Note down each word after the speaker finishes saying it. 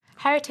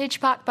Heritage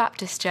Park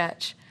Baptist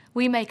Church.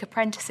 We make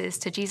apprentices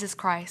to Jesus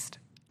Christ.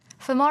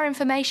 For more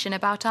information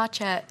about our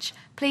church,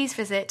 please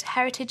visit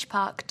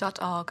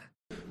heritagepark.org.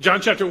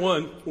 John chapter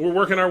 1. We're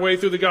working our way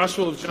through the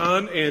Gospel of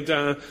John,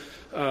 and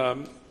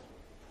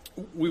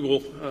we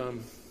will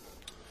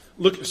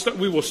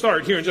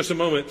start here in just a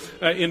moment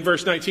in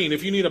verse 19.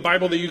 If you need a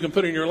Bible that you can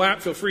put in your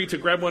lap, feel free to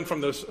grab one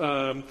from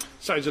the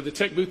sides of the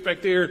tech booth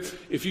back there.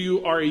 If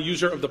you are a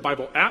user of the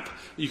Bible app,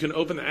 you can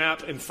open the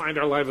app and find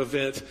our live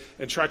event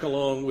and track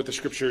along with the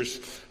scriptures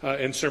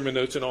and sermon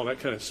notes and all that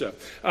kind of stuff.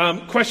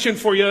 Question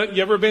for you: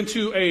 You ever been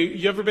to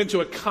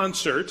a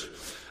concert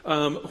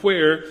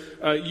where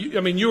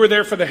you were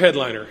there for the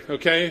headliner,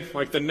 okay?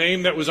 Like the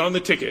name that was on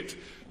the ticket.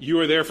 You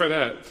were there for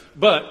that.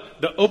 But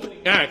the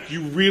opening act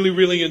you really,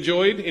 really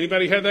enjoyed.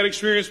 Anybody had that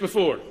experience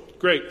before?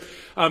 Great.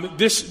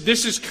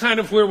 This is kind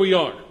of where we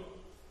are.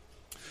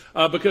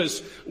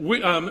 Because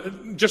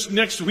just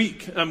next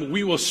week,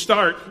 we will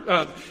start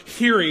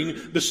hearing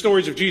the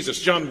stories of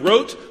Jesus. John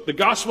wrote the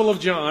Gospel of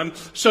John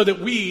so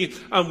that we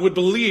would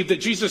believe that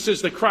Jesus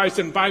is the Christ,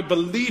 and by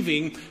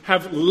believing,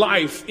 have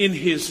life in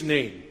his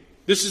name.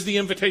 This is the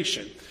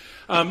invitation.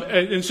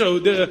 And so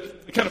the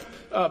kind of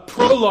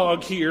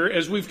prologue here,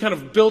 as we've kind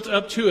of built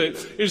up to it,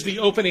 is the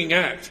opening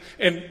act.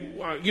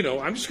 And,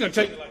 I'm just going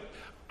to tell you,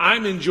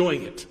 I'm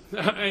enjoying it.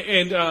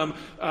 And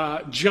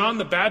John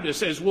the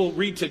Baptist, as we'll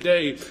read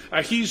today,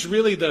 he's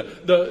really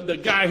the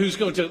guy who's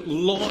going to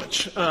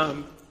launch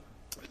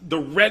the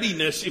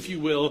readiness, if you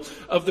will,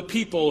 of the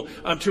people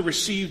to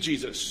receive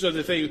Jesus so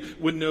that they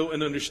would know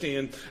and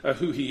understand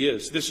who he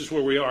is. This is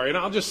where we are. And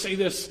I'll just say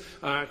this.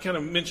 I kind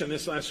of mentioned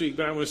this last week,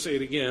 but I want to say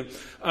it again.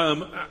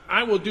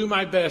 I will do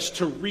my best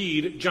to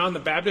read John the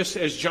Baptist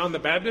as John the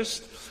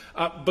Baptist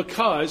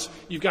because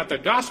you've got the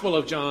Gospel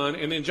of John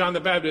and then John the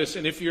Baptist.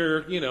 And if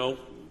you're,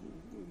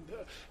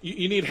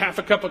 you need half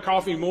a cup of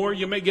coffee more,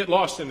 you may get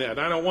lost in that.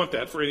 I don't want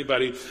that for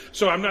anybody.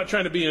 So I'm not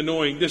trying to be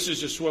annoying. This is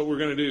just what we're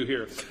going to do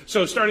here.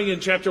 So starting in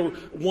chapter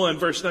 1,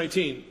 verse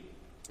 19.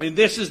 And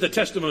this is the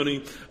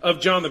testimony of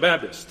John the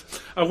Baptist.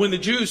 When the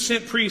Jews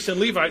sent priests and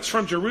Levites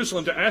from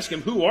Jerusalem to ask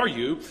him, "Who are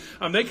you?"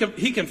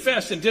 He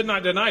confessed and did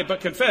not deny,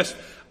 but confessed,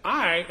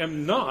 "I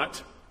am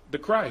not the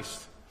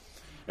Christ."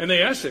 And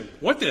they asked him,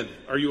 "What then?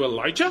 Are you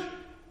Elijah?"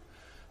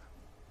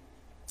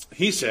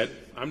 He said,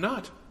 "I'm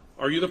not."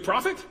 "Are you the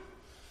prophet?"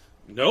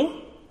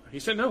 "No." He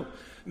said, "No."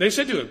 They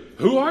said to him,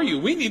 "Who are you?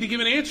 We need to give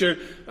an answer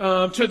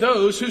to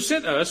those who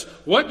sent us.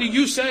 What do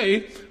you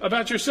say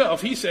about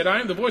yourself?" He said, "I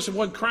am the voice of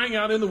one crying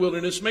out in the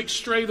wilderness, make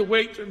straight the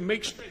way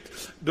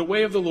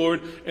of the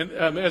Lord," and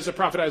as the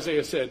prophet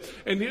Isaiah said.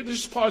 And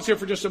just pause here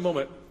for just a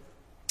moment.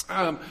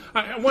 I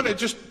want to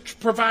just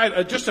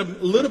provide just a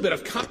little bit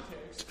of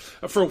context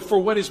for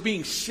what is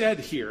being said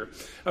here.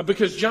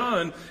 Because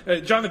John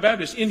the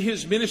Baptist, in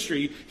his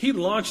ministry, he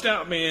launched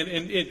out, man,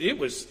 and it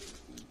was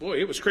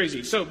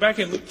crazy. So back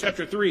in Luke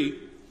chapter 3,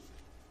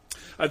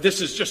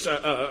 this is just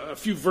a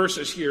few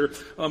verses here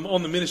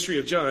on the ministry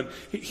of John.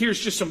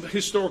 Here's just some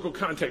historical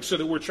context so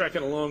that we're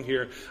tracking along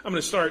here. I'm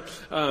going to start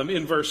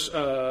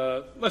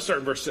let's start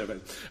in verse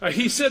 7.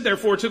 He said,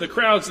 therefore, to the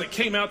crowds that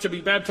came out to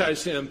be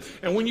baptized him.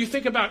 And when you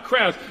think about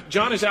crowds,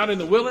 John is out in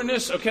the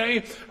wilderness,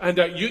 okay? And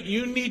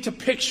you need to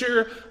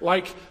picture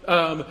like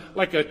a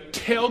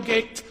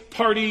tailgate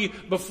party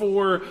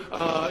before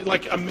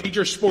like a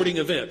major sporting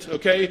event,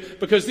 okay?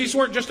 Because these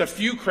weren't just a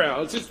few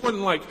crowds. This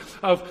wasn't like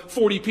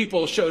 40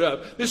 people showed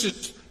up. This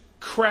is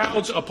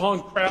crowds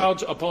upon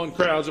crowds upon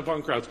crowds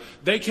upon crowds.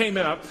 They came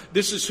out.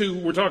 This is who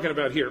we're talking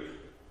about here.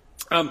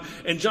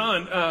 And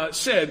John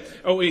said,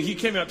 he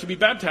came out to be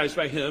baptized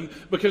by him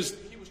because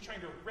he was trying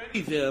to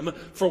ready them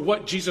for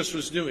what Jesus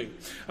was doing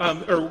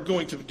or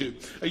going to do.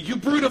 You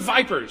brood of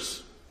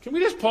vipers. Can we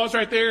just pause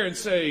right there and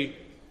say,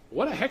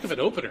 what a heck of an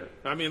opener.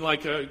 I mean,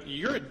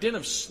 you're a den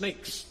of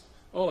snakes,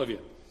 all of you.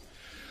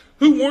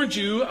 Who warned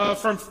you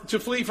to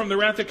flee from the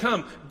wrath to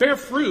come? Bear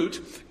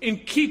fruit in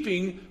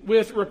keeping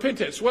with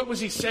repentance. What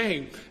was he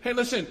saying? Hey,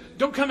 listen,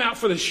 don't come out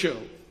for the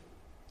show.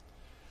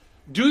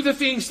 Do the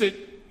things that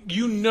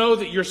you know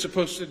that you're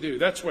supposed to do.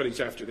 That's what he's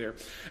after there.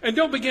 And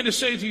don't begin to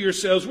say to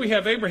yourselves, we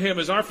have Abraham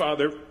as our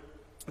father.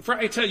 For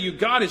I tell you,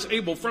 God is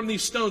able from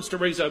these stones to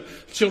raise up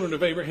children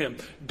of Abraham.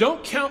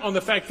 Don't count on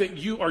the fact that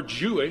you are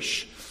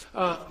Jewish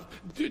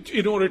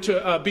in order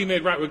to be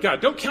made right with God.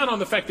 Don't count on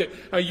the fact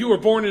that you were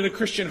born in a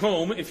Christian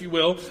home, if you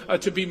will,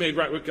 to be made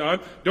right with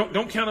God.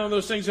 Don't count on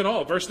those things at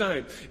all. Verse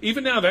 9.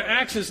 Even now the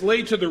axe is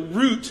laid to the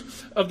root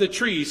of the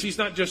trees. He's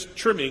not just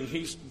trimming,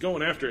 he's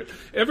going after it.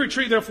 Every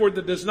tree, therefore,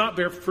 that does not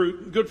bear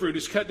fruit, good fruit,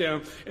 is cut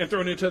down and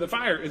thrown into the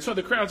fire. And so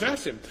the crowds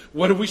asked him,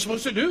 what are we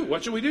supposed to do?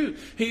 What should we do?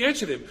 He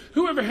answered them,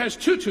 whoever has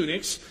 2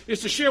 tunics is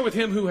to share with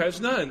him who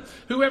has none.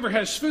 Whoever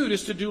has food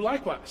is to do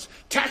likewise.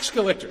 Tax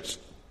collectors.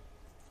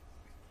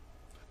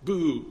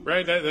 Boo,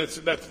 right?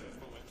 That's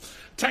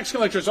Tax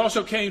collectors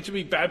also came to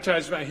be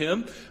baptized by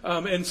him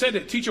and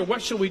said, Teacher,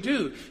 what shall we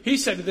do? He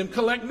said to them,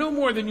 collect no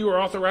more than you are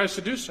authorized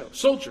to do so.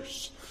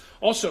 Soldiers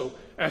also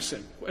asked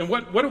them, and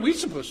what are we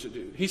supposed to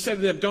do? He said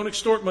to them, don't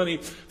extort money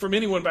from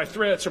anyone by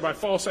threats or by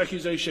false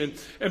accusation,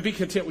 and be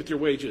content with your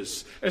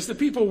wages. As the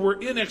people were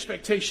in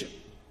expectation,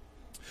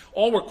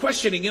 all were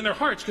questioning in their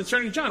hearts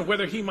concerning John,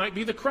 whether he might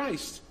be the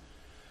Christ.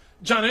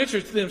 John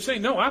answered to them,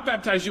 saying, no, I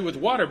baptize you with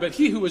water, but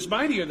he who is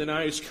mightier than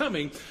I is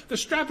coming, the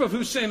strap of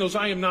whose sandals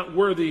I am not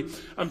worthy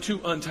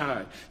to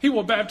untie. He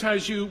will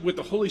baptize you with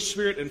the Holy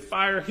Spirit and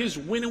fire. His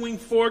winnowing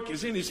fork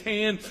is in his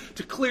hand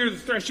to clear the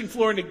threshing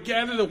floor and to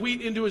gather the wheat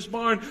into his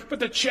barn,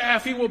 but the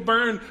chaff he will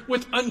burn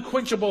with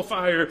unquenchable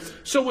fire.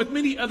 So with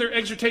many other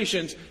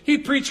exhortations, he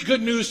preached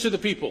good news to the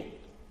people.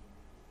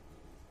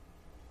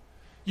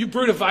 You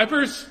brood of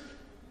vipers,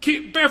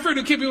 bear fruit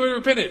and keep you with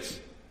repentance.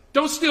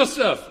 Don't steal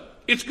stuff.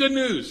 It's good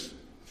news.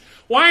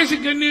 Why is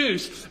it good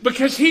news?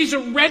 Because he's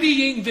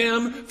readying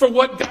them for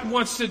what God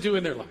wants to do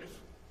in their life.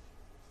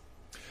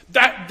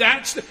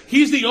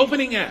 He's the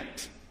opening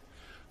act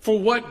for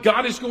what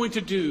God is going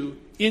to do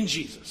in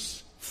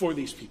Jesus for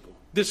these people.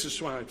 This is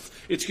why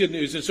it's good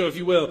news. And so if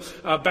you will,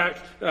 back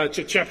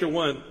to chapter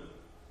 1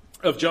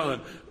 of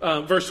John,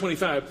 verse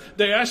 25,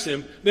 they asked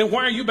him, then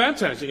why are you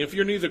baptizing if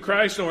you're neither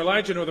Christ nor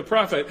Elijah nor the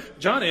prophet?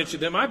 John answered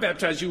them, I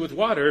baptize you with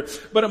water,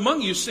 but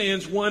among you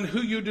stands one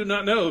who you do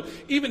not know,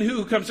 even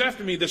who comes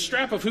after me, the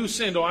strap of whose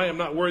sandal I am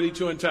not worthy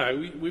to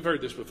untie. We've heard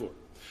this before.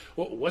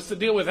 Well, what's the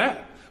deal with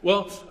that?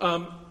 Well,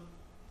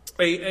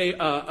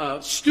 a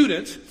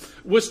student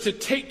was to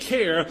take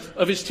care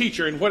of his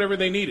teacher and whatever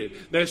they needed.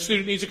 The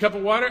student needs a cup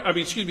of water.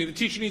 The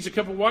teacher needs a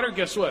cup of water.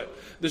 Guess what?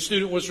 The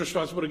student was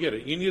responsible to get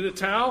it. You needed a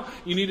towel.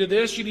 You needed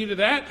this. You needed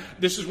that.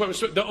 This is what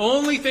was the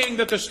only thing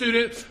that the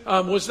student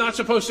was not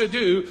supposed to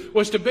do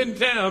was to bend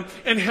down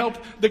and help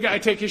the guy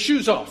take his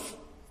shoes off.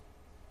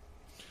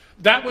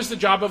 That was the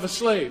job of a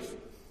slave.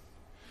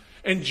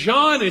 And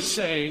John is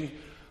saying,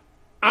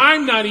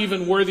 I'm not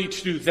even worthy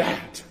to do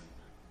that.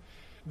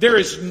 There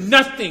is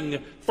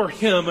nothing for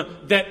him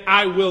that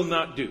I will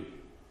not do.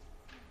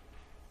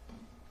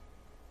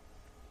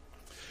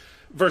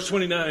 Verse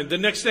 29, the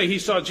next day he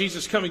saw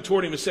Jesus coming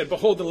toward him and said,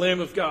 behold the Lamb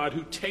of God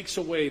who takes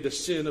away the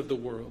sin of the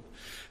world.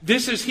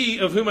 This is he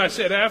of whom I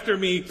said, after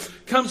me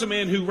comes a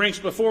man who ranks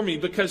before me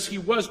because he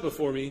was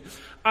before me.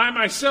 I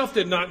myself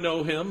did not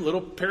know him.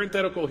 Little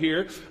parenthetical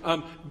here.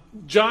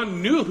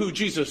 John knew who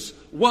Jesus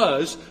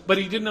was, but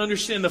he didn't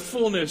understand the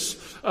fullness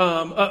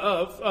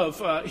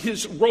of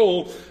his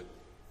role.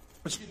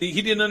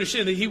 He didn't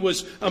understand that he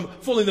was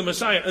fully the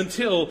Messiah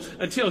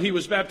until he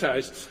was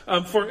baptized.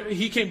 For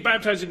he came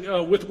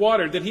baptizing with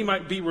water that he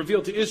might be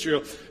revealed to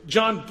Israel.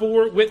 John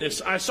bore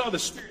witness. I saw the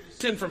Spirit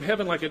descend from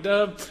heaven like a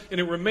dove, and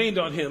it remained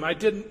on him.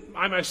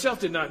 I myself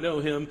did not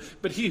know him,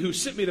 but he who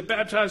sent me to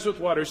baptize with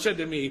water said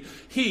to me,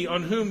 he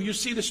on whom you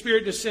see the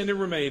Spirit descend and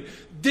remain,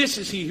 this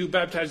is he who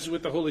baptizes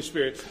with the Holy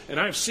Spirit. And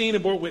I have seen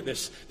and bore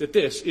witness that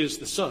this is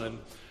the Son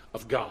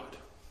of God.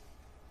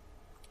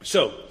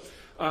 So,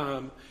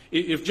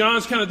 if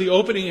John's kind of the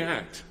opening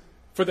act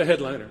for the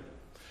headliner,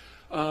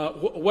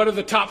 what are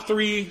the top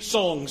three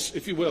songs,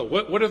 if you will?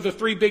 What are the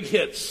three big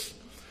hits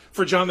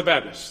for John the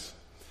Baptist?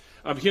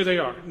 Here they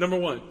are. Number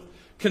one,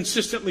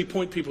 consistently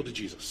point people to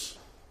Jesus.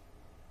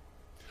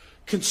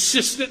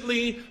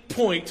 Consistently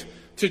point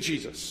to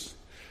Jesus.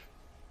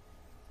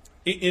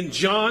 In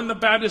John the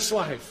Baptist's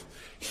life,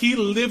 he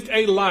lived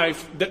a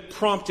life that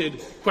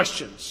prompted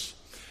questions.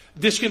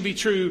 This can be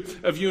true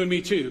of you and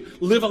me too.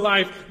 Live a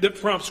life that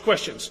prompts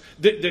questions.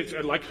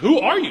 Like, who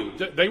are you?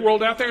 They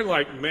rolled out there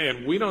like,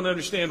 man, we don't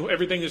understand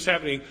everything that's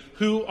happening.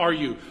 Who are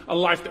you? A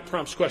life that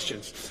prompts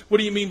questions. What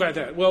do you mean by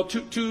that? Well,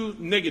 two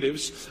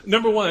negatives.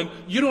 Number one,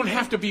 you don't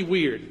have to be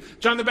weird.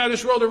 John the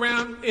Baptist rolled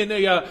around in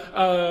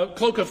a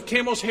cloak of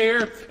camel's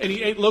hair and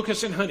he ate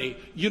locusts and honey.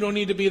 You don't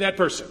need to be that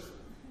person.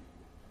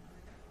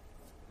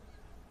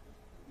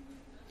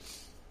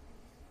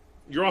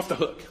 You're off the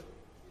hook.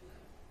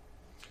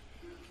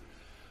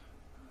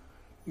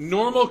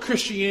 Normal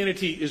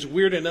Christianity is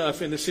weird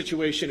enough in the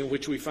situation in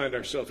which we find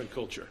ourselves in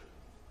culture.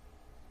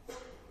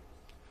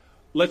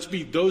 Let's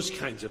be those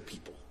kinds of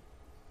people,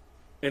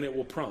 and it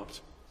will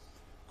prompt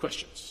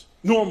questions.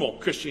 Normal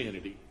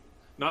Christianity.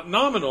 Not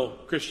nominal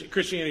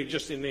Christianity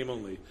just in name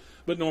only,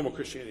 but normal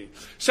Christianity.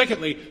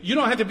 Secondly, you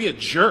don't have to be a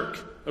jerk,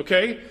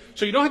 okay?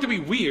 So you don't have to be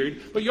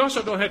weird, but you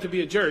also don't have to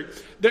be a jerk.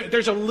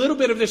 There's a little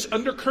bit of this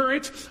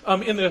undercurrent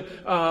in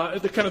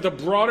the kind of the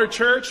broader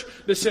church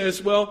that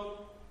says, well,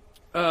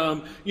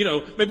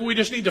 maybe we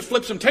just need to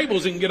flip some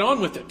tables and get on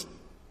with it.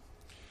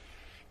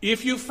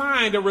 If you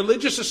find a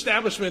religious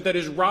establishment that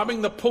is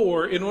robbing the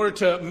poor in order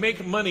to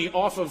make money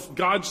off of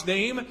God's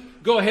name,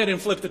 go ahead and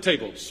flip the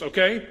tables,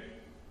 okay?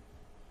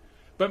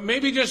 But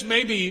maybe, just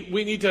maybe,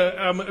 we need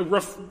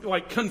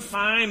to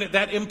confine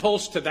that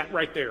impulse to that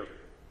right there.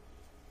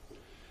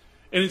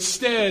 And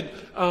instead,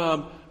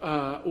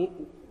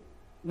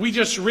 we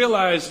just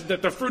realize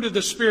that the fruit of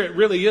the Spirit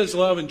really is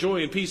love and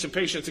joy and peace and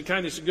patience and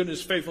kindness and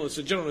goodness, faithfulness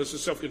and gentleness and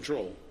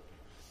self-control.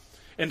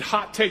 And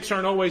hot takes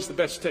aren't always the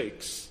best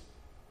takes.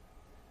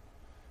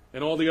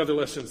 And all the other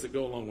lessons that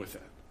go along with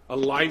that. A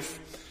life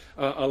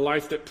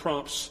that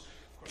prompts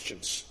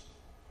questions.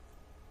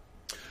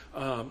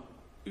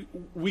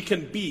 we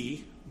can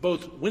be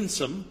both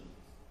winsome,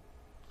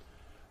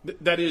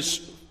 that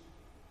is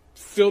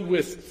filled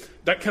with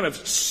that kind of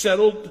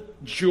settled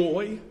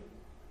joy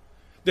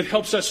that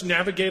helps us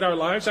navigate our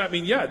lives. I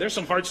mean, yeah, there's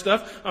some hard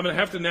stuff I'm going to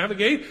have to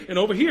navigate. And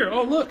over here,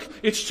 oh, look,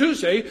 it's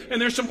Tuesday,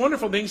 and there's some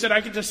wonderful things that I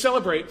get to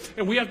celebrate.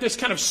 And we have this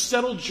kind of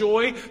settled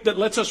joy that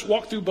lets us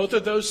walk through both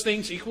of those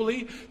things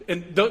equally.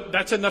 And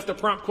that's enough to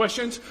prompt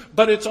questions.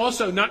 But it's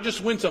also not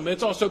just winsome,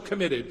 it's also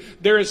committed.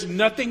 There is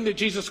nothing that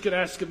Jesus could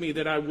ask of me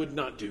that I would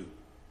not do.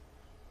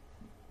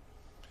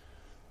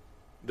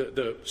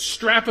 The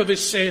strap of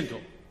his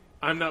sandal,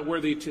 I'm not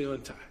worthy to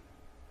untie.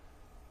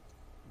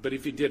 But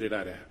if he did it,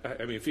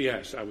 if he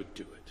asked, I would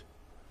do it.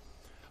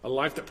 A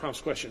life that prompts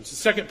questions. The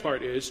second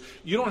part is,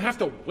 you don't have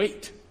to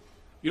wait.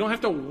 You don't have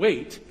to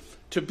wait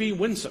to be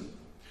winsome.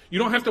 You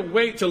don't have to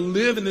wait to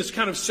live in this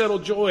kind of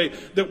settled joy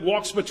that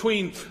walks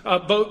between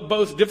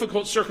both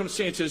difficult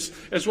circumstances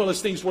as well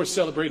as things worth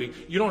celebrating.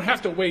 You don't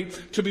have to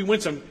wait to be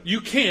winsome. You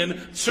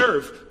can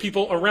serve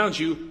people around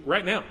you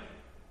right now.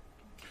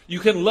 You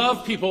can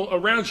love people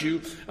around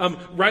you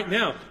right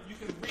now.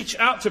 Reach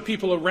out to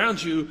people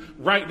around you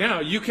right now.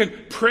 You can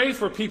pray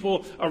for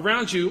people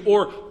around you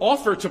or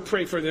offer to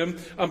pray for them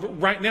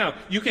right now.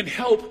 You can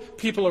help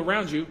people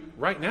around you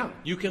right now.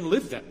 You can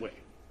live that way.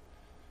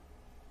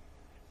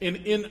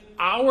 In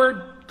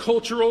our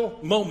cultural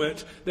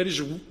moment that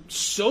is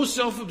so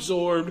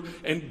self-absorbed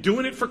and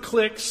doing it for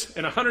clicks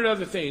and 100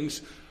 other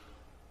things,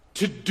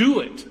 to do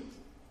it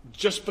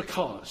just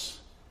because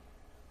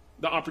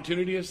the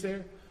opportunity is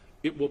there,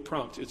 it will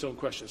prompt its own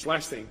questions.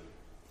 Last thing.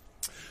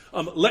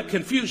 Let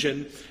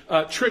confusion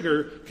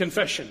trigger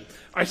confession.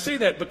 I say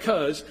that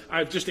because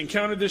I've just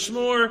encountered this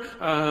more.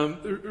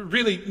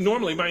 Really,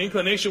 normally my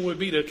inclination would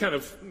be to kind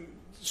of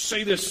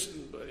say this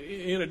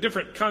in a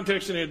different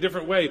context and in a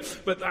different way,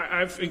 but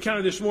I've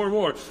encountered this more and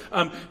more.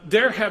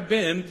 There have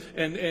been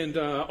and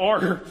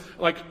are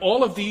like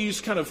all of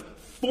these kind of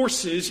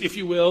forces, if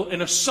you will,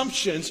 and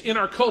assumptions in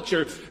our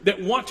culture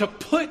that want to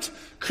put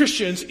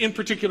Christians in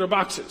particular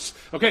boxes.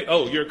 Okay,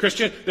 oh, you're a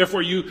Christian,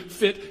 therefore you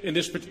fit in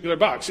this particular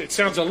box. It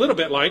sounds a little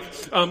bit like,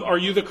 are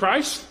you the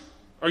Christ?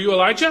 Are you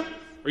Elijah?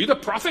 Are you the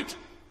prophet?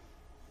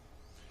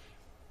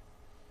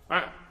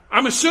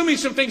 I'm assuming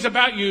some things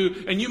about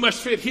you, and you must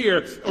fit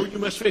here, or you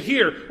must fit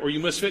here, or you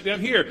must fit down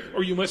here,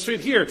 or you must fit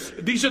here.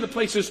 These are the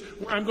places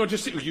where I'm going to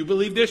see. You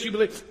believe this, you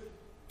believe...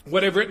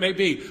 Whatever it may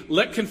be.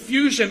 Let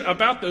confusion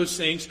about those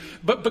things,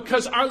 but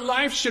because our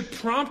life should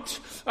prompt,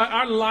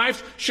 our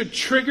life should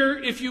trigger,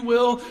 if you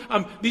will,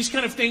 these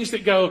kind of things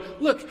that go,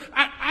 look,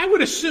 I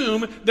would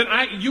assume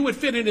that you would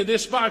fit into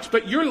this box,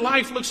 but your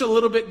life looks a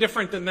little bit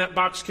different than that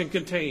box can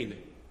contain.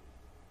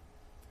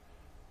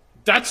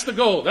 That's the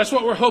goal. That's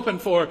what we're hoping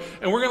for.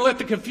 And we're going to let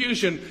the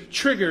confusion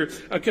trigger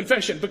a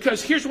confession.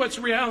 Because here's what's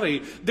reality.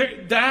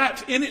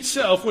 That in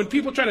itself, when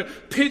people try to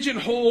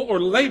pigeonhole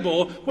or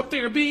label, what they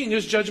are being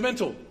is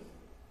judgmental.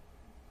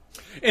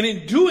 And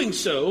in doing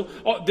so,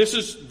 this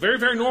is very,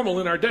 very normal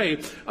in our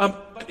day.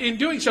 In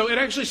doing so, it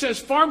actually says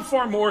far,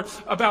 far more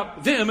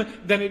about them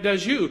than it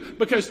does you.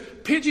 Because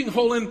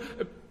pigeonholing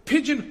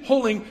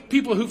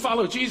people who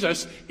follow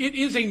Jesus, it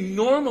is a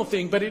normal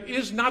thing, but it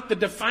is not the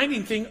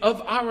defining thing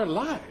of our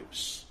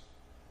lives.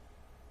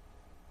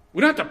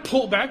 We don't have to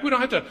pull back. We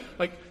don't have to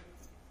like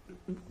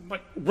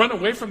run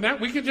away from that.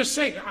 We can just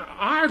say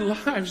our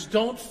lives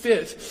don't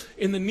fit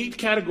in the neat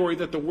category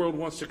that the world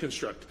wants to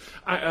construct.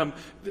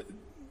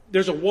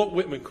 There's a Walt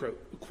Whitman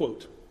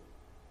quote,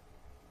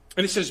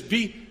 and it says,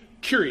 "Be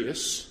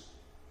curious,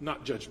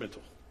 not judgmental."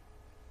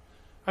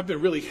 I've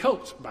been really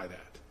helped by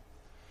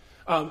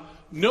that.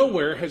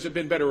 Nowhere has it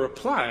been better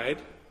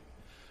applied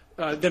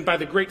than by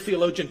the great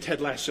theologian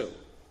Ted Lasso.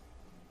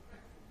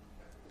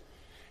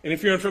 And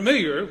if you're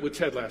unfamiliar with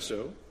Ted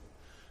Lasso,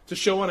 it's a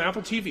show on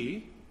Apple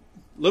TV,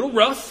 a little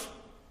rough,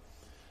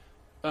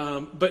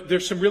 but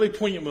there's some really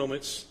poignant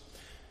moments.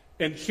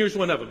 And here's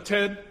one of them.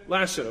 Ted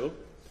Lasso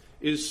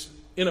is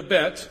in a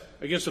bet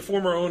against the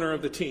former owner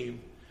of the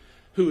team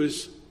who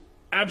is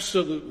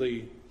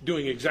absolutely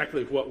doing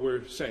exactly what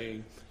we're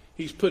saying.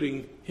 He's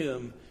putting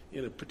him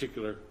in a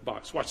particular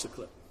box. Watch the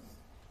clip.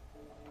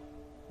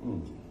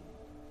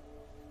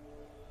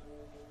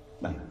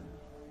 Man,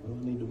 we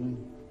don't need to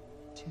win.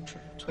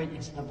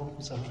 220 na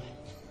bullseye.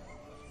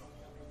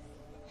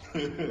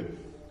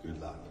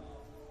 Good luck.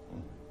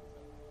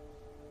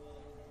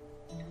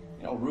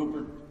 You know,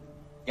 Rupert,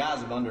 guys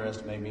have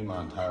underestimated me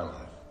my entire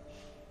life.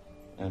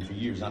 And for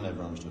years, I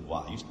never understood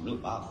why. It used to really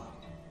bother me.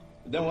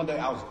 But then one day,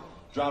 I was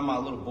driving my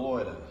little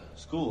boy to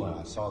school, and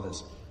I saw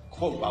this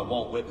quote by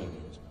Walt Whitman.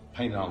 It was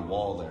painted on the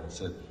wall there. It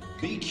said,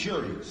 "Be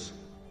curious,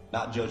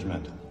 not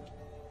judgmental."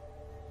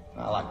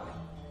 I like that.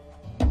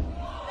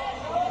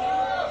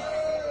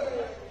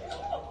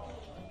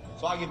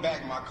 So I get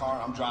back in my car,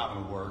 I'm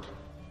driving to work,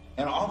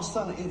 and all of a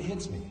sudden it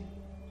hits me.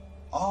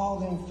 All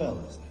them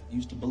fellas that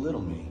used to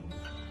belittle me,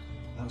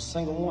 not a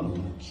single one of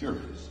them were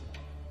curious.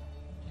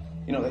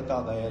 You know, they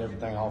thought they had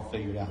everything all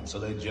figured out, so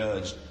they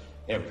judged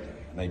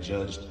everything, and they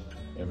judged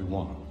every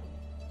one of them.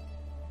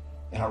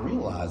 And I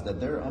realized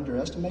that they're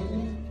underestimating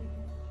me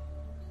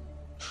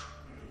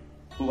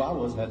who I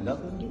was had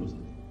nothing to do with it.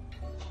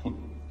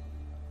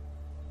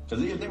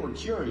 Because if they were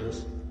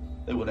curious,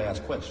 they would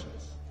ask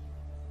questions.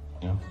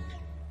 You know?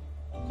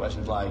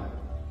 Questions like,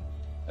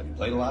 have you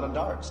played a lot of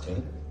darts,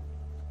 Ted?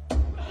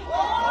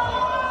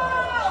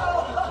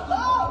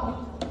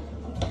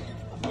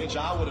 Which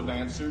I would have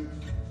answered,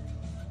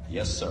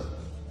 yes, sir.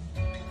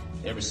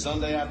 Every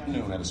Sunday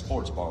afternoon at a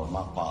sports bar with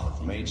my father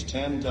from age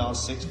 10 until I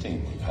was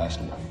 16 when he passed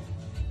away.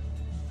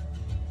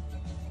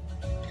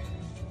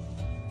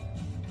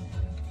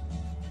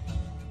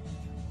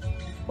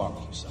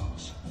 Barbecue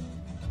sauce.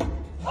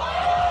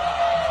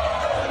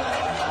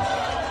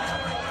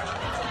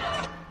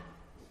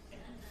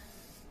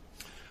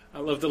 I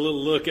love the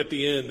little look at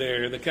the end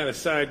there and the kind of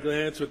side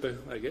glance with the,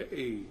 like, hey,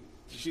 did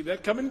you see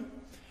that coming?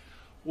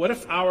 What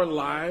if our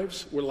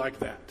lives were like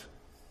that?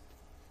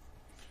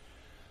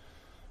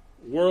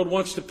 World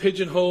wants to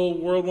pigeonhole,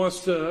 world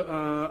wants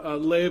to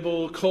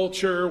label,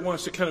 culture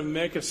wants to kind of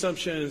make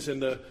assumptions,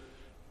 and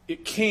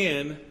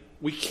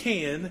we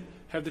can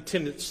have the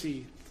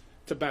tendency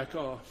to back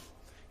off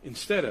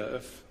instead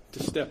of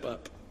to step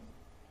up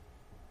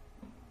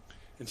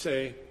and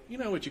say, you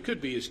know, what you could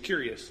be is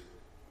curious.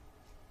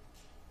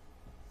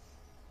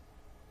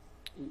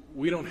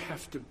 We don't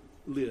have to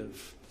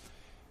live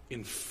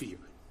in fear.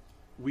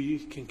 We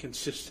can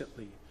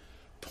consistently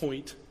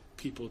point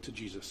people to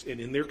Jesus. And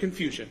in their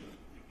confusion,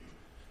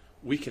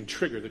 we can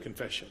trigger the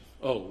confession.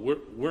 Oh,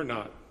 we're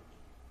not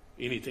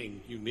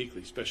anything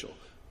uniquely special,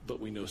 but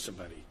we know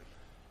somebody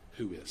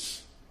who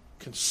is.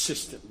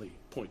 Consistently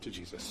point to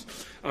Jesus.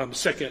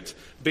 Second,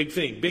 big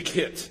thing, big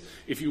hit,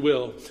 if you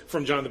will,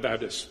 from John the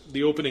Baptist,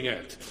 the opening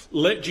act.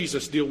 Let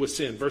Jesus deal with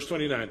sin. Verse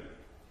 29.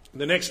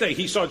 The next day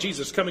he saw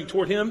Jesus coming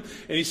toward him,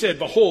 and he said,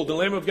 behold, the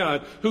Lamb of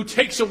God who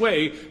takes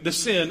away the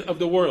sin of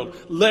the world.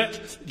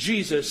 Let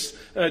Jesus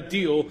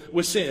deal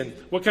with sin.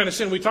 What kind of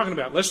sin are we talking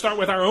about? Let's start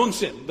with our own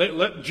sin.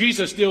 Let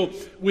Jesus deal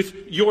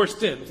with your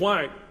sin.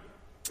 Why?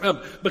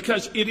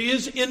 Because it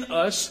is in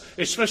us,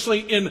 especially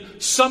in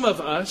some of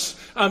us,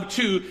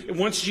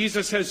 once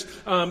Jesus has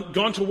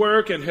gone to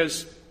work and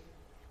has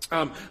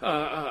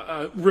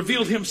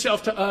revealed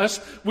himself to us,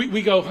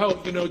 we go,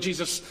 oh, you know,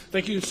 Jesus,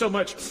 thank you so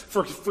much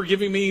for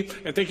forgiving me,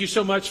 and thank you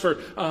so much for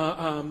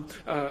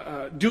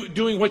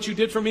doing what you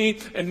did for me.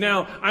 And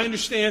now I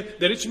understand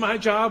that it's my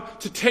job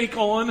to take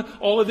on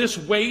all of this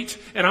weight,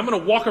 and I'm going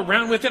to walk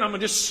around with it. I'm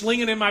going to just sling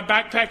it in my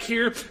backpack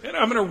here, and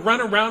I'm going to run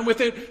around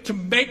with it to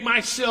make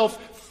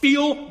myself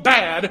feel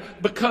bad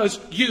because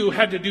you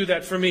had to do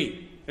that for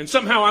me. And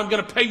somehow I'm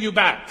going to pay you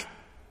back.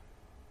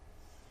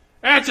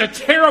 That's a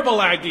terrible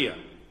idea,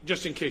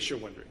 just in case you're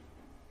wondering.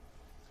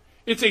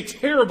 It's a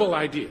terrible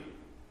idea.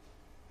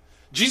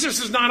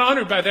 Jesus is not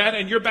honored by that,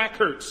 and your back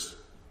hurts.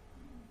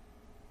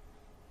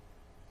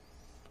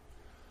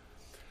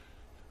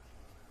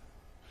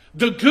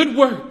 The good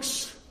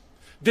works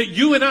that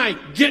you and I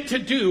get to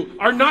do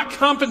are not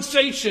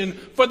compensation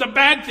for the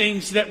bad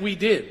things that we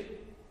did.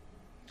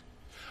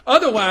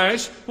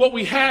 Otherwise, what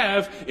we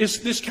have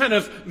is this kind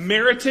of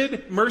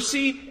merited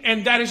mercy,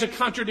 and that is a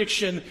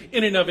contradiction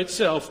in and of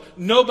itself.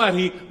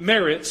 Nobody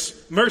merits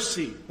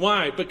mercy.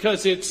 Why?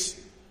 Because it's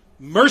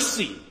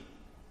mercy.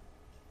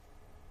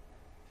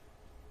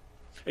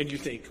 And you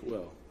think,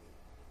 well,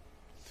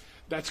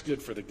 that's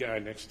good for the guy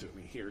next to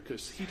me here,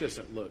 because he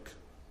doesn't look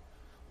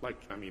like,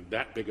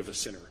 that big of a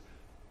sinner.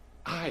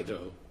 I,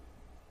 though,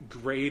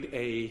 grade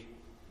A,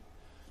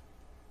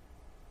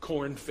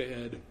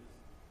 corn-fed,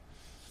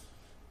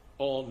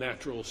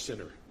 all-natural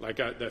sinner.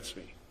 That's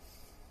me.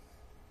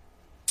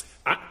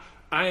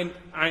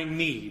 I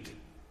need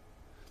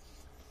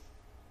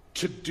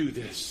to do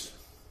this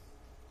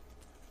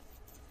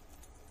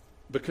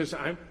because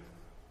I'm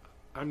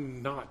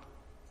not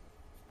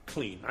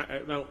clean.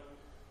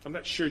 I'm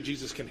not sure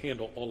Jesus can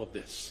handle all of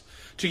this.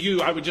 To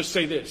you, I would just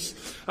say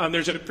this.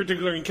 There's a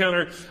particular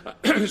encounter,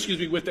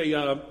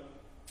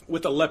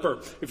 with a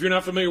leper. If you're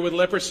not familiar with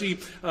leprosy,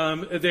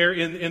 there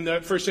in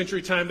the first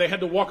century time, they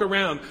had to walk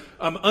around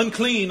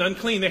unclean.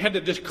 They had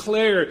to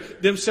declare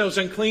themselves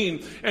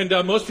unclean. And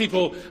most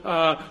people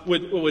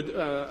would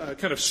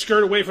kind of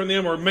skirt away from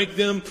them or make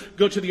them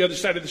go to the other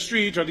side of the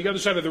street or the other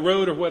side of the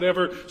road or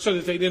whatever so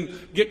that they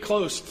didn't get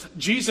close.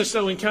 Jesus,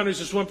 though, encounters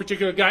this one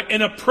particular guy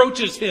and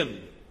approaches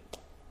him.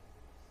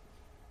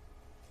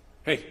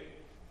 Hey,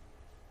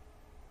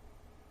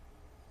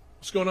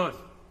 what's going on?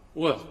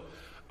 Well,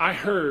 I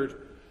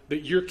heard that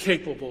you're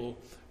capable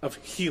of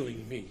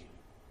healing me.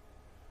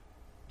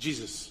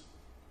 Jesus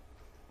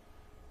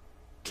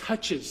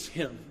touches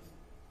him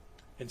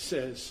and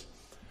says,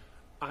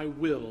 I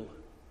will.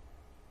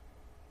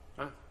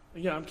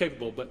 I'm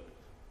capable, but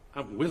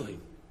I'm willing.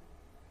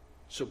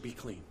 So be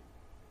clean.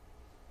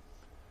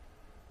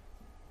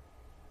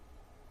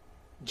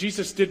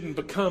 Jesus didn't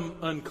become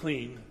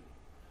unclean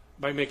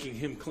by making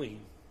him clean.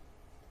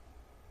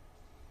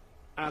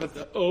 Out of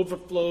the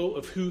overflow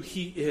of who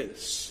he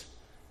is,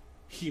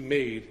 he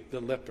made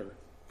the leper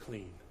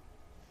clean.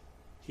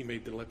 He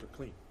made the leper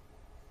clean.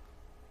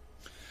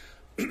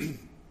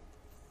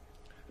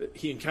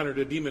 He encountered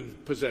a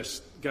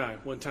demon-possessed guy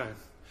one time.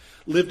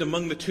 lived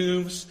among the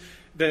tombs.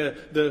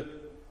 The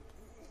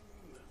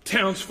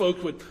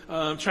townsfolk would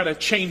try to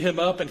chain him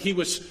up, and he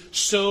was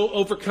so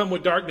overcome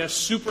with darkness,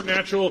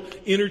 supernatural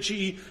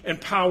energy and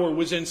power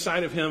was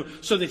inside of him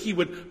so that he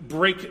would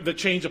break the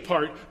chains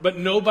apart. But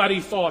nobody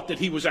thought that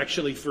he was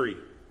actually free.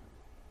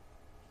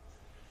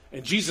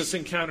 And Jesus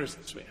encounters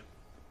this man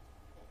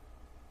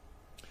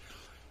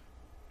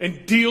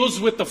and deals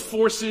with the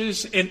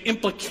forces and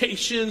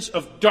implications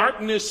of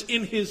darkness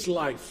in his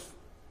life.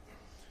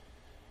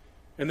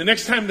 And the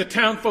next time the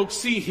town folks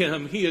see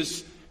him, he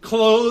is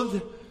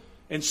clothed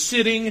and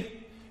sitting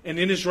and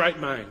in his right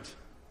mind.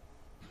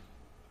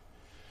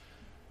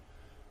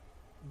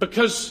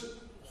 Because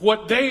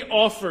what they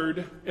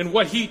offered and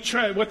what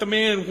the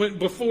man went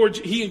before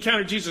he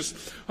encountered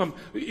Jesus,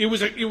 it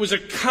was a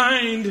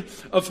kind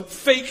of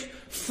fake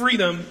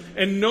freedom,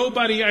 and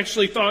nobody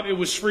actually thought it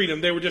was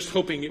freedom. They were just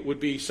hoping it would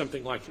be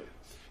something like it.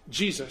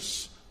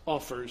 Jesus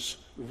offers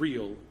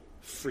real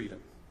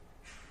freedom.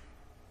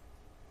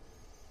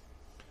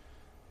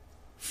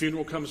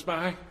 Funeral comes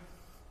by.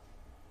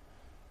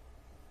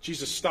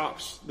 Jesus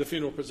stops the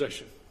funeral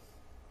procession.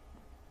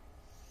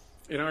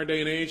 In our day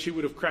and age, he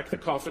would have cracked the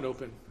coffin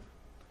open,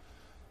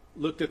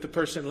 looked at the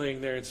person laying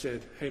there and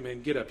said, "Hey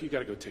man, get up. You got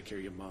to go take care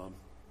of your mom."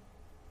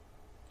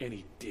 And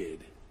he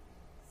did.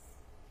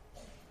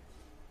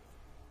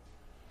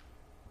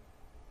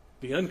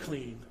 The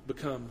unclean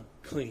become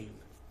clean.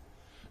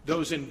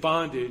 Those in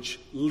bondage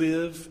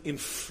live in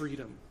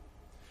freedom.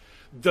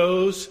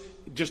 Those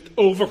just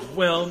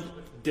overwhelmed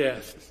with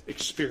death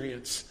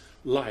experience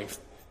life.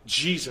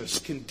 Jesus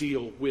can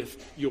deal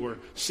with your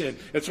sin.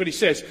 That's what he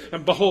says.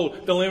 And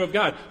behold, the Lamb of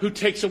God who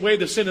takes away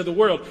the sin of the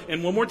world.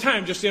 And one more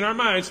time, just in our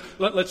minds,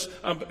 let's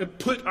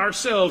put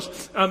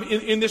ourselves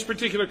in this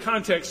particular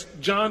context.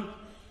 John,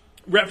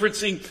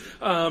 referencing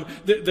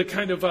the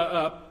kind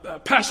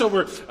of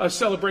Passover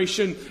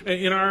celebration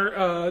in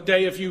our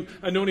day. If you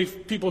know any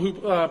people who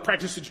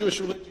practice the Jewish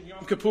religion,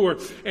 Yom Kippur,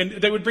 and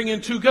they would bring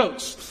in 2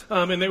 goats,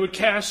 and they would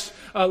cast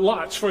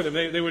lots for them.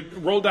 They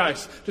would roll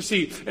dice to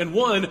see, and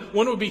one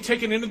would be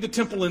taken into the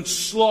temple and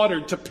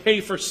slaughtered to pay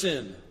for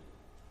sin.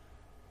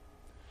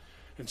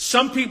 And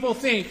some people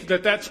think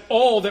that that's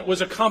all that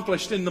was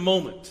accomplished in the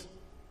moment.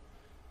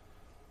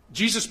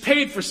 Jesus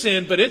paid for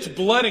sin, but it's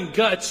blood and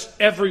guts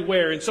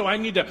everywhere. And so I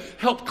need to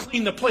help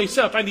clean the place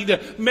up. I need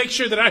to make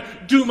sure that I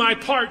do my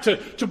part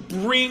to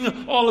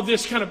bring all of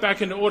this kind of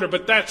back into order.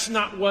 But that's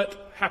not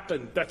what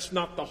happened. That's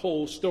not the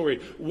whole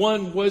story.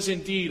 One was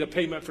indeed a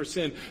payment for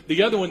sin.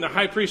 The other one, the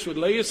high priest would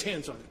lay his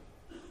hands on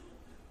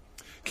it,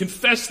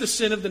 confess the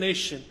sin of the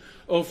nation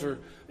over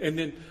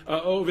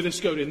this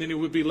goat, and then it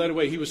would be led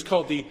away. He was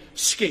called the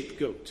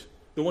scapegoat,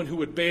 the one who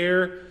would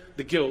bear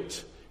the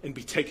guilt and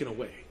be taken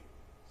away.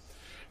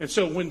 And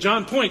so when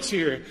John points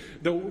here,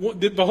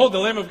 behold the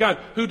Lamb of God,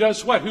 who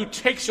does what? Who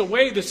takes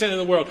away the sin of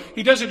the world.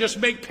 He doesn't just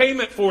make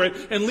payment for it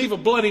and leave a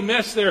bloody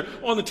mess there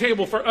on the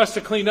table for us to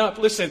clean up.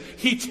 Listen,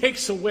 he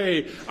takes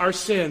away our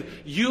sin.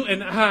 You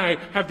and I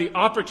have the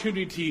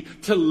opportunity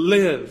to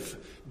live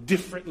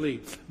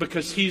differently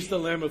because he's the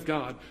Lamb of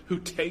God who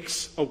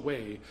takes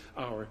away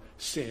our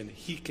sin.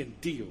 He can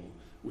deal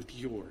with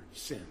your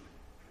sin.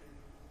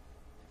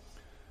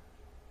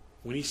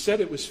 When he said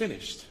it was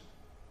finished,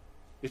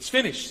 it's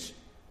finished.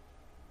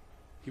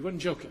 He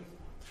wasn't joking.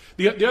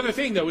 The other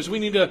thing, though, is we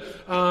need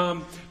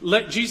to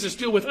let Jesus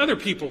deal with other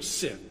people's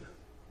sin.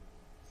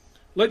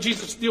 Let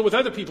Jesus deal with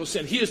other people's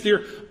sin. He is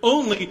their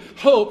only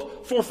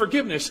hope for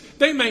forgiveness.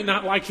 They may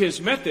not like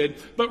his method,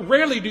 but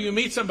rarely do you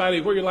meet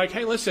somebody where you're like,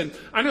 "Hey, listen,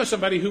 I know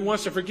somebody who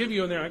wants to forgive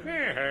you," and they're like,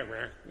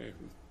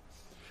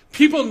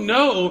 People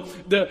know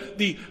the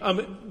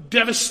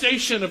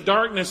devastation of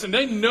darkness, and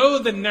they know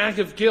the nag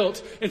of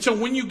guilt. And so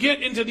when you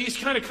get into these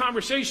kind of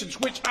conversations,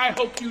 which I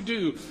hope you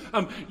do,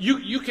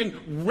 you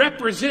can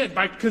represent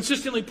by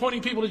consistently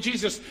pointing people to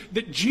Jesus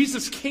that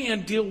Jesus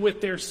can deal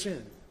with their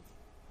sin.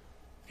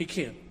 He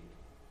can.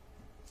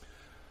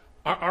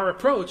 Our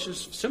approach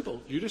is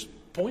simple. You just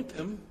point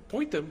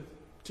them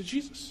to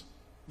Jesus.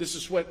 This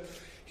is what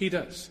he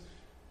does.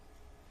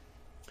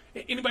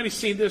 Anybody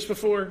seen this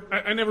before?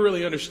 I never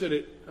really understood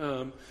it.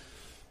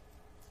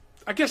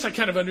 I guess I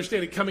kind of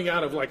understand it coming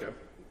out of like a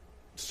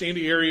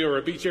sandy area or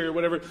a beach area or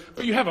whatever.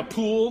 But you have a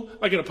pool,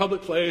 like in a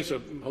public place,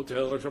 a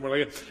hotel or somewhere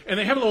like that, and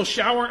they have a little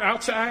shower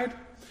outside.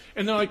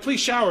 And they're like, "Please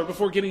shower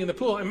before getting in the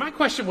pool." And my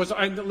question was,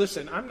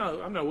 listen, I'm not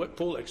a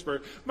pool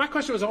expert. My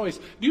question was always,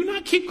 do you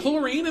not keep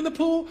chlorine in the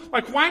pool?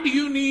 Like, why do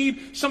you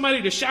need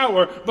somebody to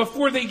shower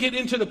before they get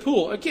into the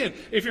pool? Again,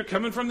 if you're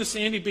coming from the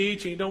sandy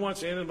beach and you don't want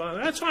sand in the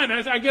bottom, that's fine.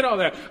 I get all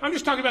that. I'm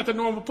just talking about the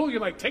normal pool.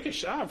 You're like, take a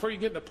shower before you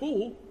get in the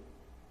pool.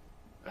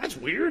 That's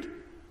weird.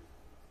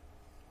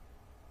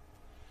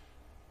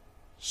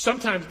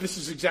 Sometimes this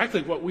is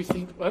exactly what we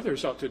think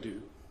others ought to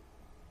do.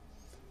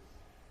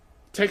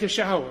 Take a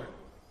shower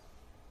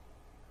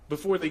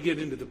before they get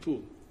into the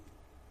pool.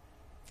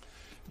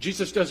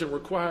 Jesus doesn't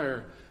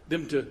require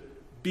them to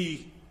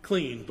be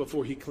clean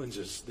before he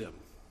cleanses them.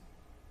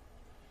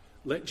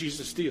 Let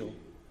Jesus deal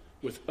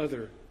with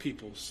other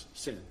people's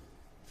sin.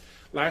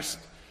 Last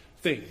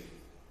thing.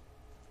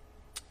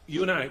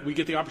 you and I, we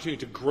get the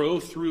opportunity to grow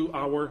through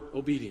our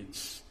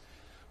obedience.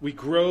 We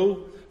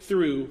grow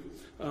through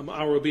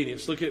our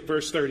obedience. Look at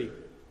verse 30.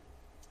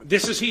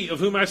 This is he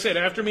of whom I said,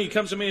 after me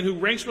comes a man who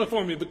ranks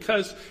before me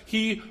because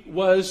he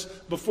was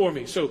before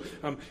me. So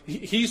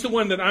he's the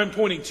one that I'm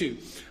pointing to.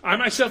 I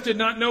myself did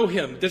not know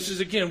him. This is,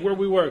 again, where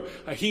we were.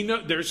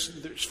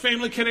 There's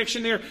family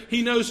connection there.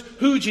 He knows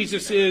who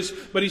Jesus is,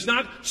 but he's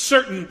not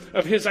certain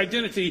of his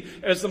identity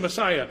as the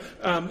Messiah.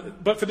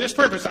 But for this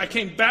purpose, I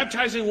came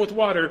baptizing with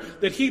water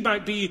that he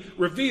might be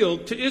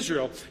revealed to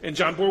Israel. And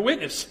John bore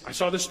witness. I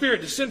saw the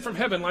Spirit descend from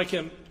heaven like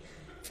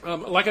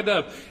a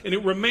dove, and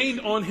it remained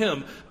on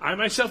him. I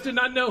myself did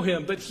not know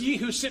him, but he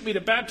who sent me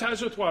to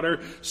baptize with water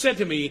said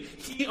to me,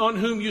 he on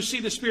whom you see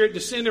the Spirit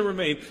descend and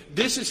remain,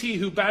 this is he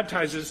who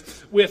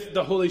baptizes with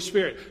the Holy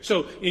Spirit.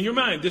 So in your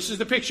mind, this is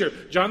the picture.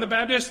 John the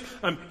Baptist,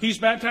 he's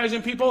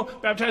baptizing people,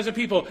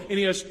 and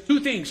he has two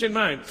things in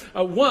mind.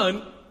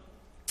 One,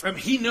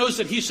 he knows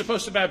that he's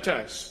supposed to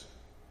baptize.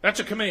 That's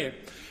a command.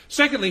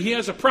 Secondly, he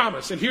has a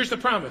promise, and here's the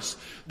promise.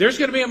 There's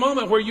going to be a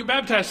moment where you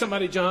baptize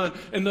somebody, John,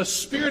 and the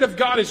Spirit of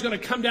God is going to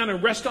come down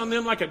and rest on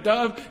them like a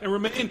dove and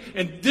remain.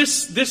 And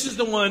this is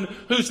the one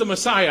who's the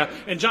Messiah.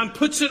 And John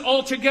puts it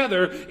all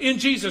together in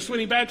Jesus when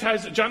he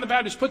baptizes. John the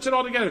Baptist puts it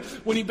all together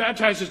when he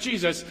baptizes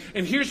Jesus.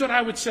 And here's what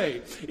I would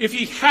say. If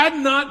he had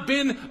not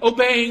been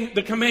obeying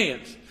the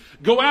command,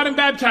 go out and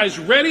baptize,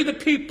 ready the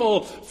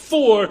people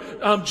for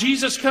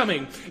Jesus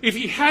coming. If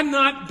he had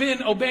not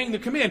been obeying the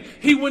command,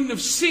 he wouldn't have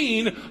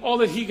seen all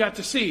that he got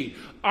to see.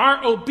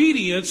 Our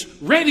obedience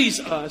readies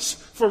us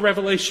for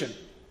revelation.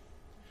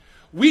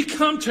 We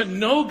come to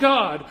know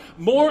God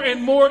more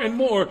and more and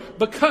more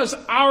because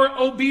our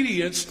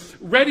obedience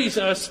readies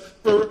us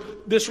for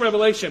this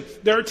revelation.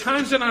 There are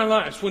times in our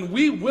lives when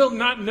we will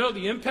not know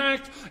the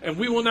impact and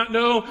we will not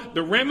know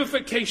the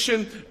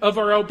ramification of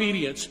our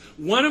obedience.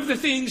 One of the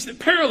things that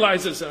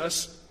paralyzes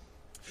us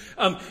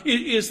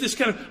is this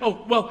kind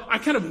of, I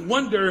kind of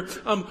wonder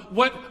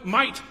what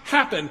might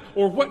happen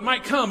or what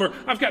might come, or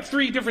I've got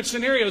three different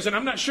scenarios and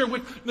I'm not sure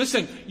what.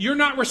 Listen, you're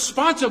not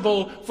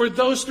responsible for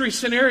those three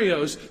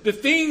scenarios. The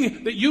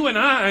thing that you and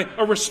I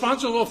are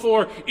responsible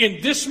for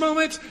in this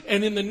moment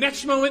and in the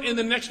next moment and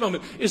the next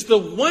moment is the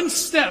one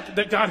step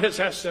that God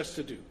has asked us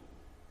to do.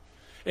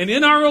 And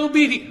in our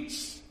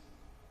obedience,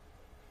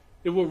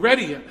 it will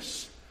ready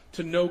us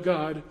to know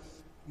God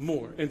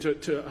more and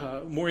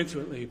to more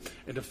intimately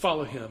and to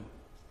follow him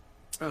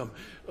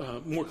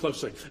more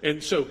closely.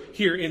 And so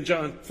here in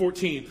John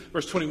 14,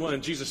 verse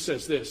 21, Jesus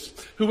says this,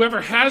 whoever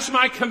has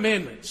my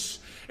commandments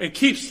and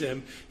keeps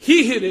them,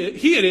 he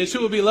it is who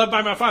will be loved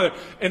by my Father,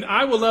 and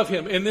I will love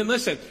him. And then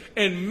listen,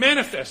 and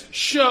manifest,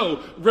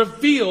 show,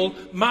 reveal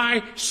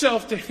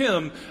myself to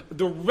him.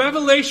 The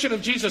revelation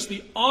of Jesus,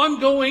 the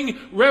ongoing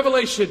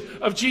revelation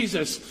of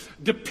Jesus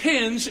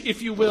depends,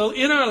 if you will,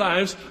 in our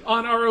lives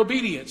on our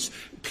obedience.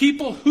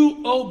 People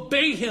who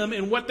obey him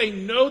in what they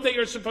know they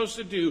are supposed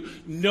to do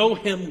know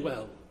him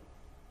well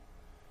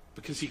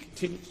because he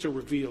continues to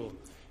reveal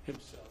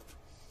himself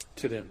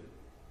to them.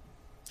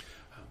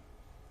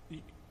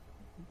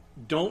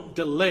 Don't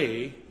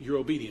delay your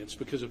obedience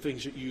because of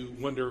things that you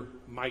wonder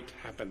might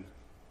happen.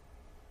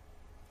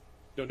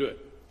 Don't do it.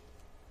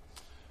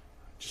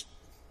 Just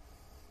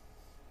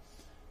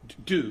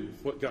do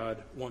what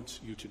God wants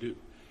you to do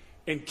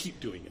and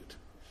keep doing it.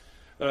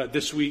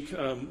 This week,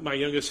 my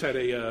youngest had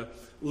a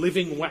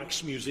living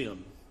wax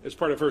museum as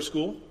part of her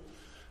school.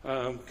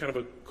 Kind of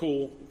a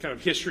cool kind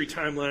of history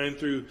timeline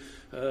through,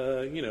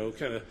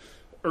 kind of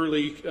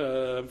early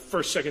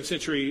first, second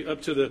century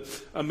up to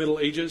the Middle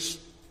Ages.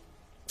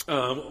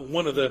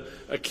 One of the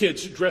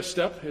kids dressed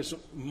up as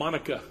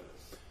Monica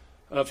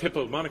of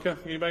Hippo. Monica?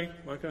 Anybody?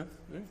 Monica?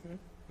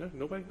 No?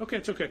 Nobody? Okay,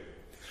 it's okay.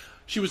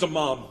 She was a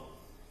mom.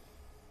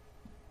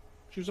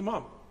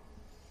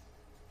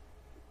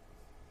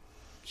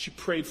 She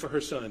prayed for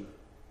her son.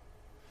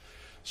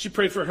 She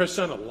prayed for her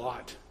son a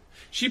lot.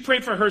 She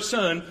prayed for her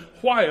son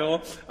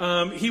while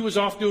he was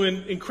off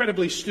doing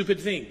incredibly stupid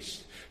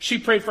things. She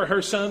prayed for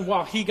her son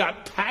while he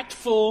got packed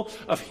full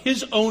of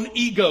his own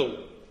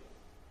ego.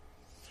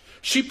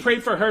 She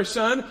prayed for her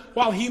son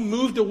while he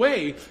moved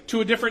away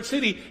to a different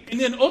city and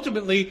then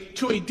ultimately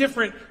to a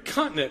different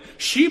continent.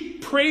 She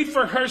prayed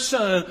for her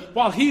son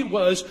while he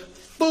was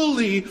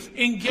fully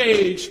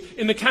engaged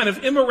in the kind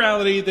of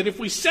immorality that if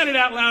we said it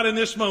out loud in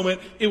this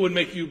moment, it would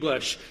make you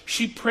blush.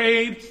 She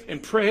prayed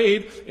and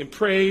prayed and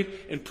prayed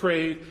and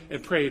prayed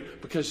and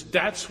prayed because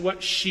that's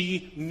what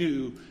she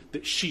knew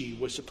that she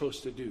was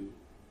supposed to do.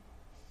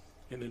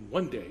 And then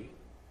one day,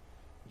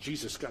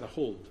 Jesus got a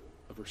hold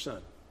of her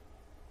son,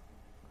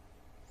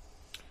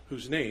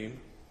 whose name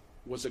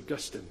was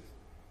Augustine.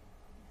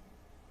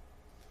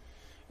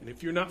 And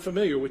if you're not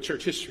familiar with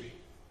church history,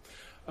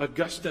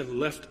 Augustine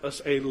left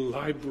us a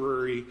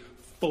library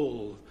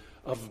full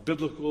of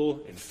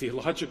biblical and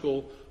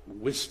theological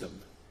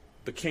wisdom,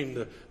 became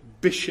the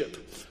bishop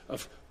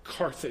of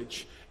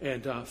Carthage,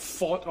 and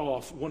fought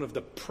off one of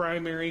the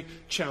primary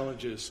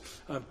challenges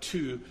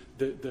to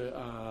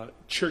the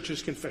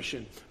church's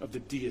confession of the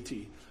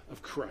deity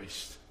of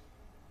Christ.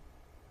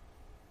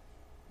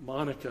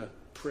 Monica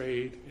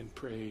prayed and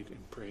prayed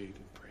and prayed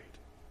and prayed.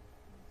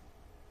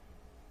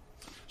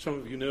 Some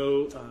of you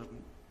know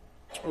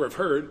or have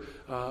heard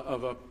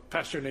of a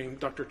pastor named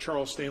Dr.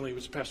 Charles Stanley. He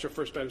was a pastor of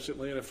First Baptist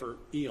Atlanta for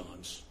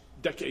eons,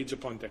 decades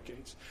upon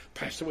decades.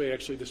 Passed away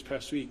actually this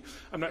past week.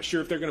 I'm not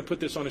sure if they're going to put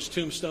this on his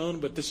tombstone,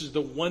 but this is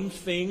the one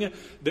thing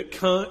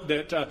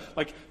that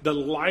like the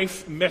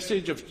life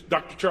message of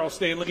Dr. Charles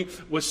Stanley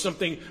was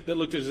something that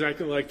looked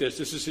exactly like this.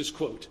 This is his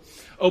quote: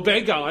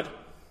 "Obey God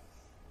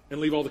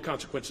and leave all the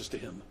consequences to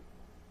Him."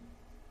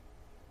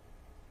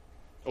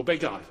 Obey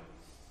God.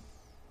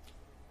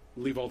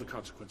 Leave all the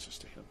consequences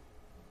to Him.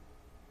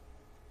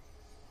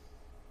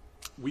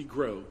 We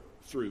grow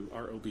through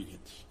our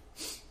obedience.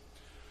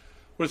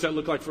 What does that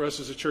look like for us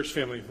as a church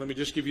family? Let me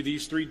just give you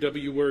these 3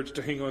 W words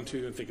to hang on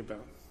to and think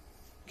about.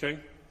 Okay?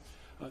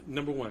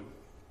 Number 1,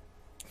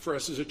 for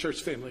us as a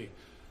church family,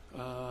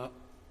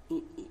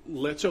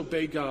 let's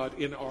obey God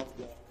in our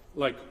walk.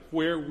 Like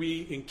where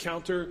we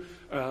encounter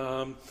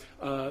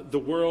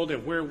the world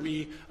and where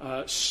we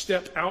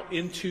step out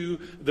into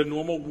the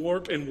normal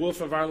warp and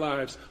woof of our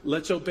lives,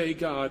 let's obey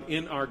God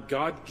in our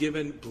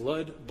God-given,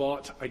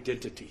 blood-bought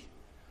identity.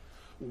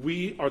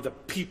 We are the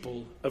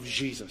people of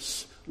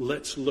Jesus.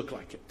 Let's look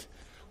like it.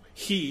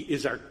 He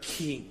is our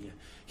King.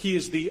 He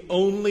is the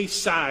only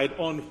side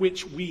on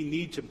which we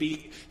need to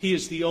be. He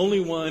is the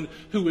only one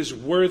who is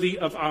worthy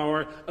of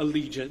our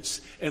allegiance.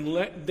 And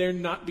let there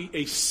not be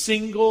a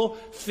single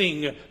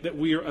thing that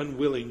we are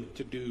unwilling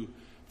to do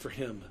for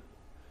Him.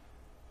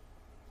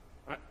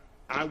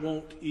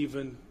 I'm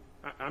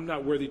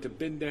not worthy to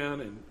bend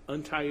down and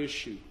untie His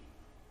shoe.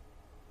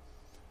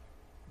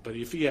 But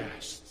if He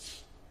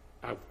asks,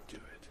 I will do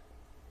it.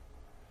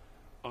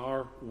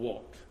 Our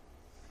walk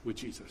with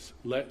Jesus.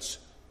 Let's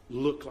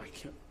look like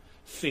Him.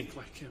 Think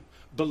like Him,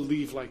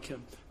 believe like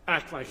Him,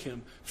 act like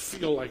Him,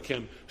 feel like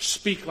Him,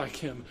 speak like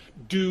Him,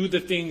 do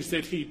the things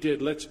that He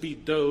did. Let's be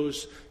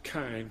those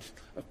kinds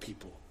of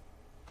people.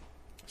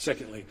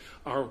 Secondly,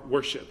 our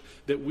worship,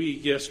 that we,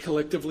 yes,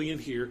 collectively in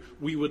here,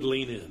 we would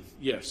lean in.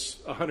 Yes,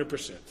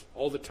 100%,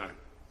 all the time.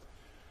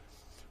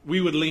 We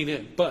would lean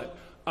in, but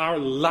our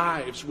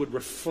lives would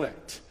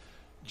reflect,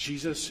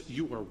 Jesus,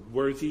 you are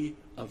worthy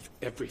of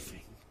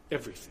everything,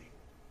 everything.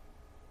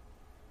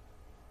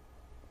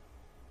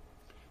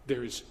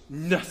 There is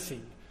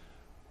nothing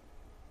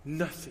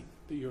that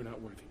you're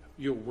not worthy of.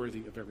 You're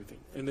worthy of everything.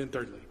 And then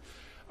thirdly,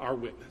 our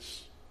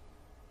witness.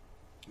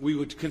 We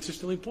would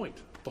consistently point,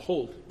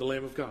 behold, the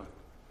Lamb of God.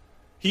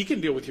 He can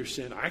deal with your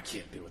sin. I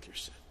can't deal with your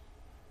sin.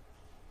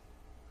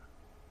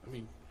 I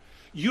mean,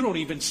 you don't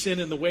even sin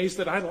in the ways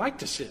that I like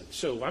to sin.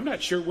 So I'm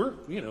not sure we're,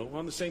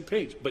 on the same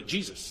page. But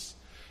Jesus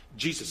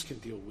can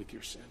deal with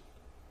your sin.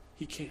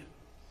 He can.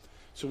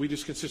 So we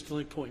just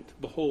consistently point,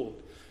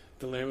 behold,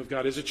 the Lamb of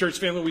God. As a church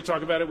family, we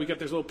talk about it. We got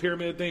this little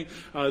pyramid thing.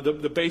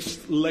 The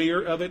base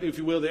layer of it, if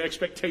you will, the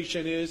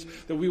expectation is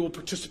that we will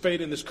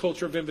participate in this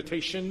culture of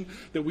invitation,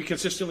 that we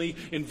consistently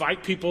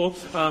invite people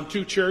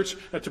to church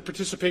to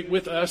participate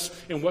with us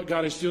in what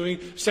God is doing.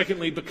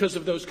 Secondly, because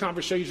of those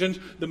conversations,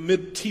 the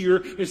mid-tier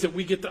is that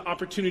we get the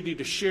opportunity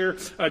to share,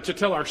 to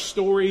tell our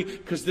story,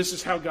 because this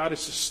is how God has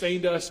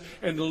sustained us.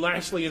 And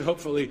lastly, and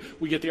hopefully,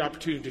 we get the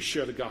opportunity to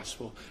share the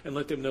gospel and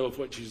let them know of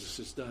what Jesus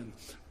has done.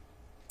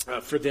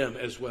 For them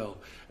as well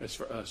as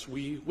for us.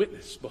 We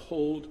witness,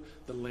 behold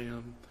the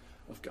Lamb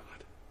of God.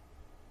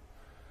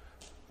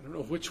 I don't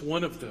know which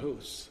one of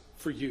those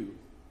for you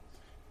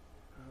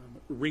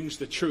rings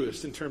the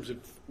truest in terms of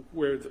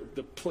where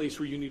the place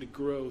where you need to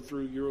grow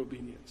through your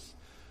obedience.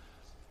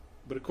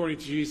 But according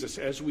to Jesus,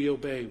 as we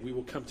obey, we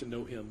will come to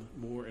know Him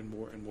more and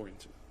more and more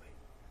intimately.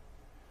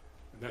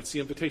 And that's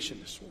the invitation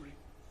this morning.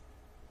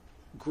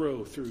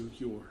 Grow through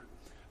your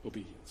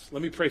obedience.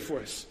 Let me pray for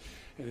us.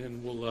 And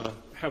then we'll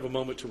have a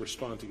moment to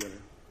respond together.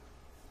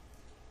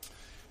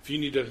 If you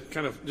need to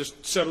kind of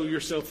just settle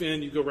yourself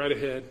in, you go right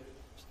ahead.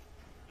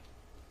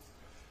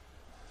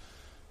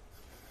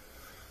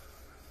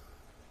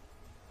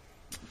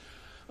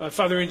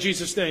 Father, in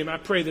Jesus' name, I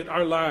pray that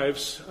our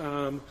lives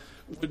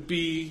would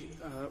be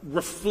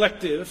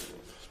reflective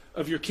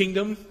of your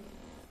kingdom.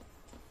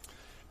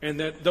 And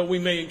that though we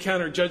may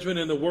encounter judgment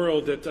in the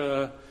world,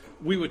 that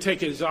we would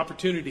take it as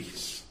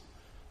opportunities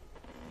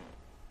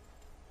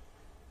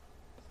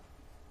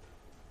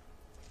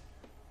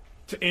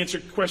to answer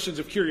questions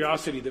of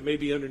curiosity that may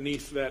be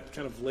underneath that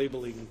kind of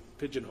labeling,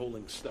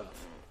 pigeonholing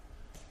stuff.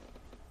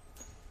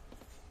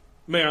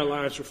 May our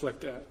lives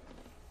reflect that.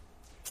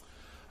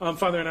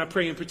 Father, and I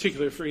pray in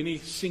particular for any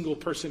single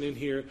person in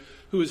here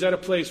who is at a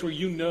place where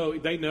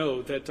they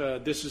know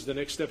that this is the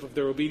next step of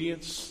their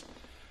obedience.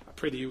 I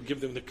pray that you would give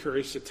them the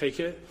courage to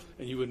take it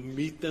and you would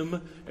meet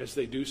them as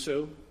they do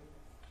so.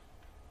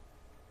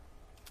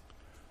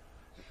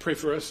 I pray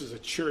for us as a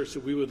church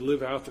that we would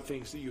live out the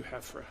things that you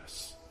have for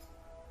us.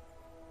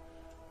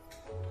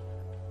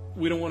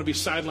 We don't want to be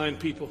sideline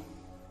people.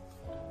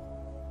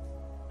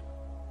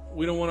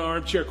 We don't want to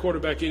armchair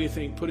quarterback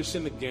anything. Put us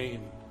in the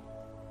game.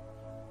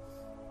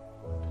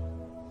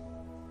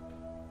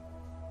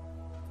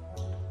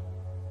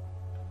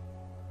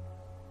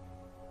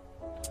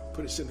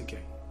 Put a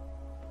syndicate.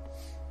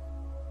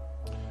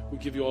 We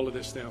give you all of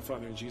this now,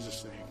 Father, in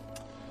Jesus' name.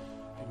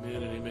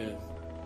 Amen and amen.